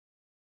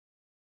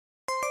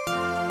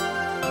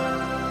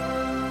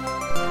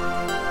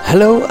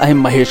Hello,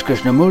 I'm Mahesh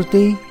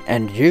Krishnamurthy,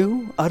 and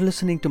you are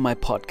listening to my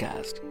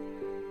podcast.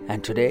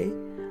 And today,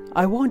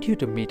 I want you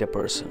to meet a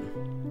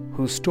person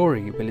whose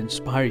story will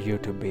inspire you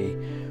to be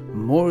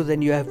more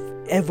than you have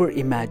ever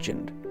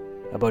imagined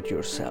about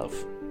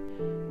yourself.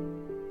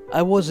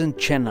 I was in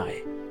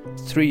Chennai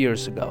 3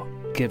 years ago,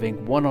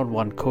 giving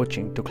one-on-one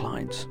coaching to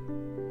clients.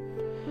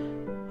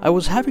 I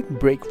was having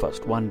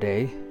breakfast one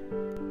day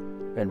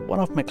when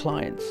one of my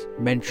clients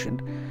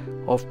mentioned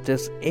of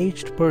this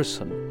aged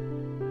person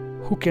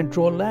who can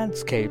draw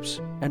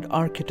landscapes and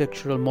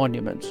architectural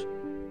monuments,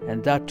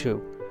 and that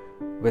too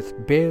with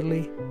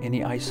barely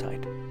any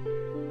eyesight.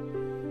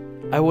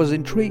 I was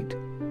intrigued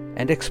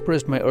and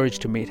expressed my urge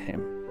to meet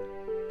him.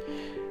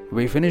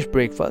 We finished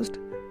breakfast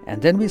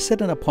and then we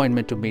set an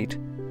appointment to meet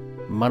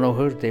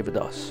Manohar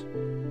Devadoss.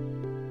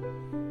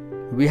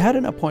 We had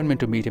an appointment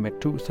to meet him at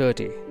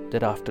 2:30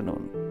 that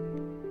afternoon,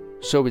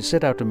 so we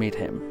set out to meet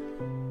him.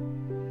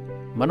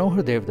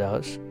 Manohar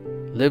Devadoss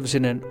lives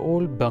in an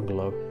old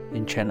bungalow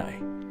in Chennai.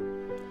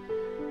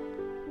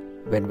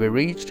 When we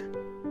reached,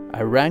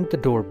 I rang the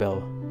doorbell,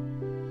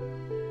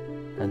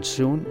 and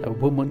soon a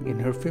woman in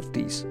her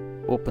 50s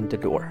opened the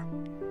door.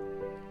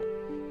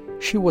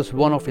 She was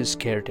one of his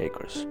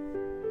caretakers.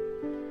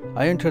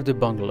 I entered the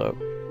bungalow.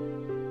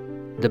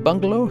 The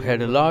bungalow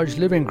had a large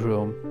living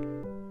room.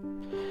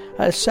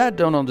 I sat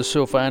down on the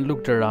sofa and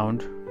looked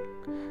around.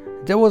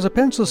 There was a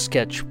pencil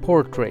sketch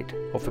portrait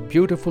of a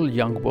beautiful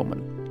young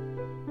woman.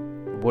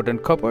 Wooden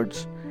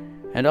cupboards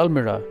and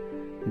almirah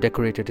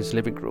decorated his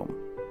living room.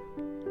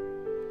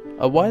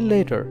 A while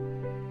later,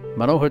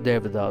 Manohar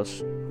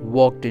Devadoss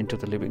walked into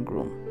the living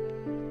room.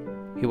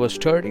 He was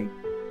sturdy,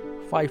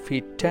 5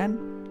 feet 10,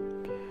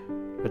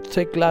 with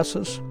thick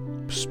glasses,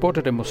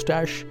 sported a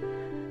mustache,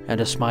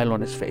 and a smile on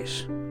his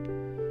face.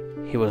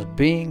 He was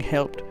being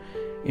helped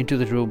into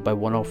the room by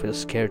one of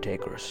his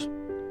caretakers.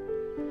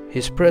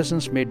 His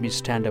presence made me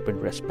stand up in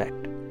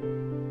respect.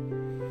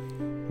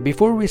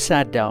 Before we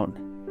sat down,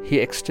 he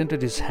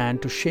extended his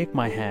hand to shake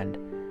my hand,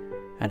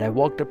 and I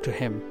walked up to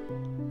him.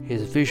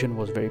 His vision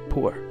was very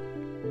poor.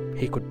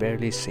 He could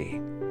barely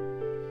see.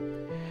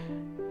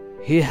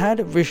 He had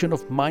a vision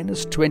of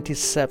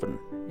 -27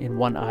 in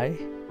one eye,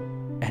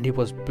 and he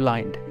was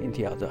blind in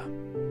the other.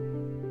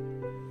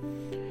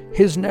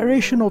 His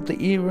narration of the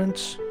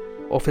events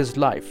of his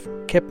life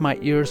kept my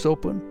ears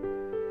open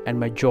and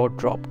my jaw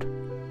dropped.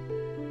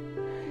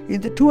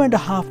 In the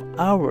 2.5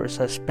 hours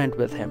I spent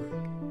with him,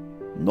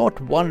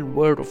 not one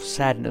word of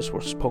sadness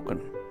was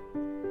spoken.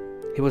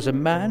 He was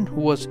a man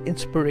who was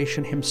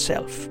inspiration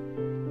himself.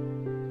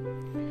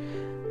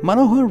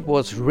 Manohar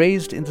was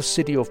raised in the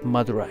city of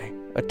Madurai,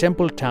 a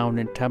temple town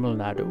in Tamil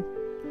Nadu,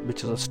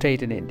 which is a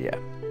state in India.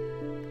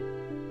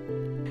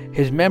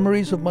 His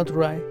memories of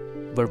Madurai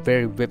were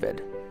very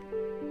vivid.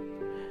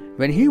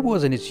 When he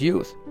was in his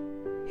youth,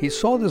 he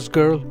saw this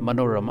girl,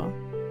 Manorama,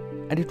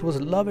 and it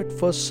was love at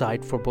first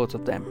sight for both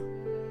of them.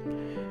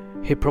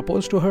 He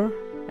proposed to her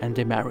and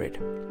they married.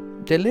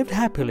 They lived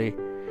happily,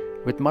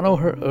 with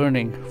Manohar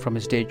earning from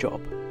his day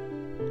job.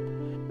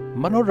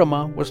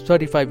 Manorama was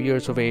 35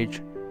 years of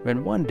age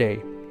when one day,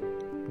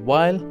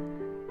 while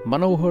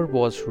Manohar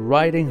was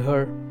riding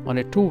her on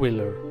a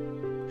two-wheeler,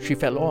 she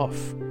fell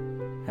off,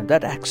 and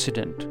that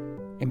accident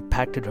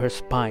impacted her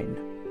spine,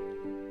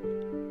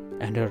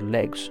 and her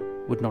legs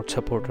would not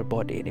support her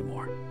body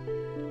anymore.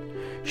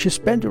 She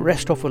spent the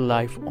rest of her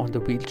life on the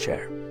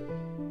wheelchair.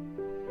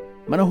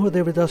 Manohar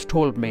Devadoss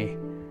told me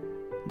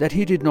that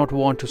he did not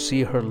want to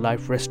see her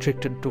life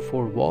restricted to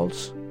 4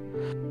 walls.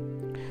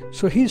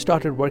 So he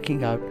started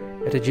working out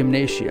at a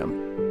gymnasium.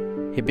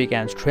 He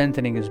began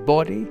strengthening his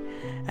body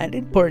and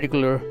in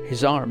particular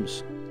his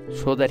arms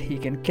so that he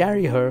can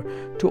carry her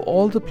to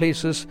all the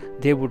places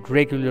they would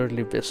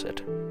regularly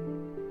visit.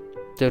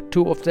 The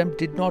two of them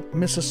did not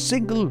miss a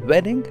single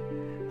wedding,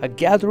 a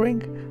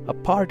gathering, a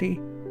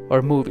party,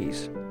 or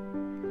movies.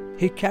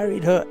 He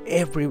carried her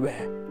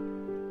everywhere.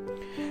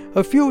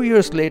 A few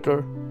years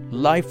later,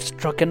 life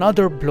struck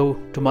another blow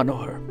to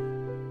Manohar.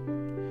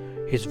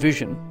 His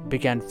vision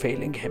began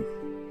failing him.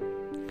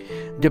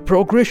 The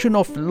progression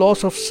of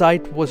loss of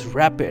sight was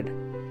rapid,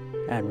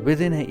 and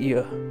within a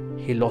year,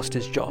 he lost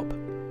his job.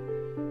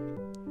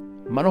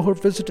 Manohar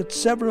visited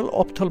several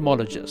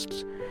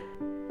ophthalmologists,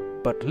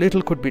 but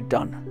little could be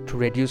done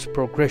to reduce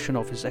progression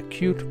of his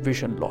acute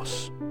vision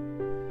loss.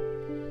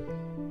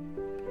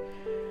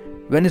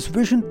 When his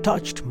vision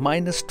touched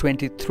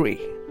 -23,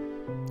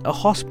 a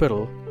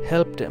hospital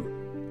helped him.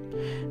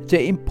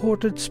 They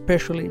imported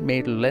specially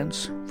made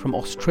lens from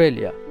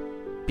Australia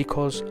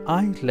because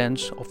eye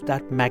lens of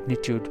that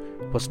magnitude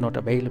was not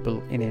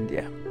available in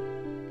India.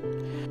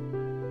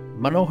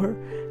 Manohar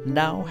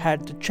now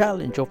had the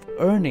challenge of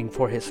earning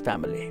for his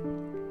family.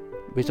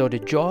 Without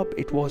a job,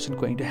 it wasn't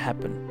going to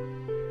happen.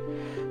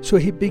 So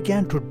he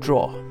began to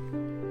draw.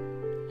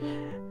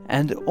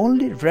 And the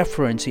only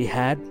reference he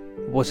had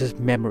was his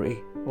memory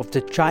of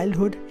the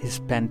childhood he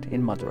spent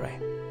in Madurai.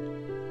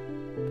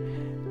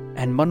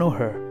 And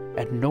Manohar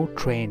had no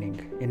training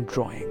in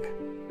drawing.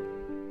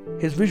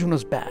 His vision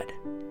was bad.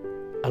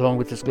 Along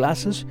with his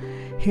glasses,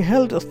 he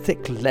held a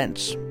thick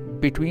lens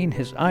between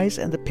his eyes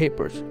and the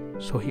papers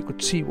so he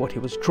could see what he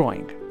was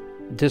drawing.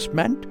 This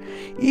meant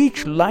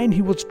each line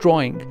he was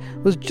drawing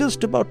was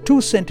just about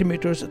 2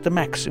 centimeters at the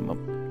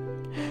maximum.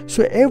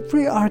 So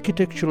every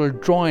architectural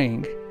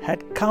drawing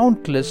had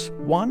countless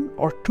 1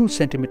 or 2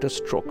 centimeter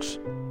strokes.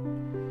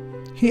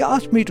 He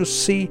asked me to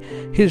see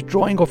his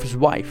drawing of his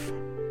wife,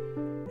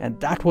 and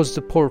that was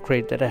the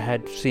portrait that I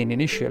had seen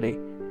initially.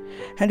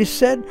 And he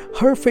said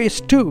her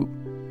face too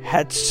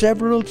had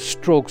several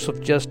strokes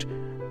of just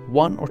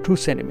 1 or 2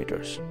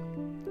 centimeters.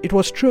 It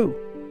was true.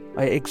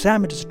 I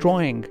examined his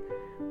drawing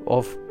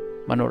of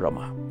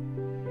Manorama.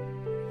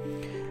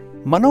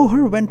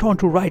 Manohar went on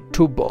to write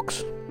 2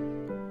 books.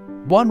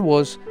 One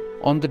was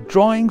on the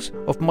drawings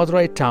of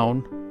Madurai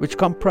town, which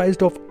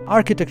comprised of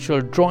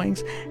architectural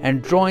drawings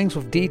and drawings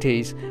of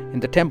deities in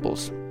the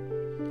temples.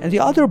 And the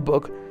other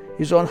book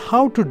is on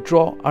how to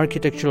draw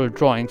architectural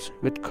drawings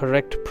with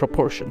correct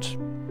proportions.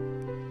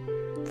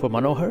 For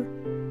Manohar,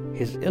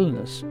 his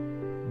illness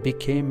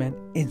became an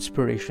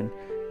inspiration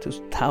to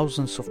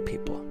thousands of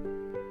people.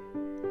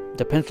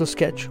 The pencil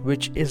sketch,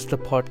 which is the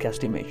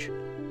podcast image,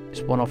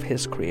 is one of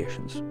his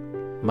creations.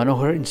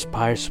 Manohar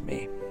inspires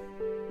me.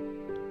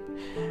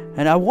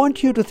 And I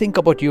want you to think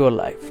about your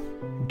life.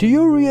 Do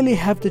you really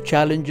have the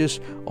challenges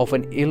of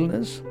an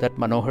illness that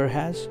Manohar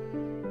has?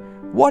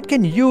 What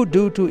can you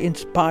do to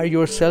inspire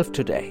yourself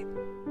today?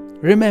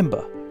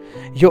 Remember,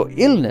 your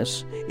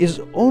illness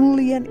is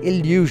only an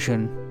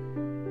illusion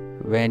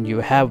when you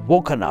have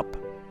woken up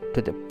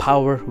to the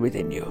power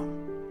within you.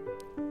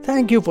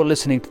 Thank you for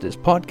listening to this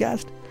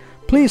podcast.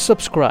 Please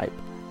subscribe.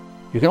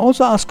 You can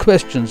also ask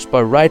questions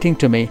by writing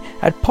to me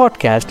at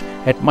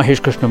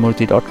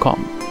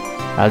podcast@maheshkrishnamurthy.com.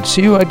 I'll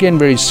see you again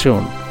very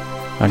soon.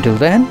 Until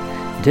then,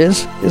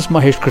 this is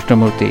Mahesh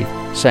Krishnamurthy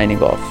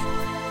signing off.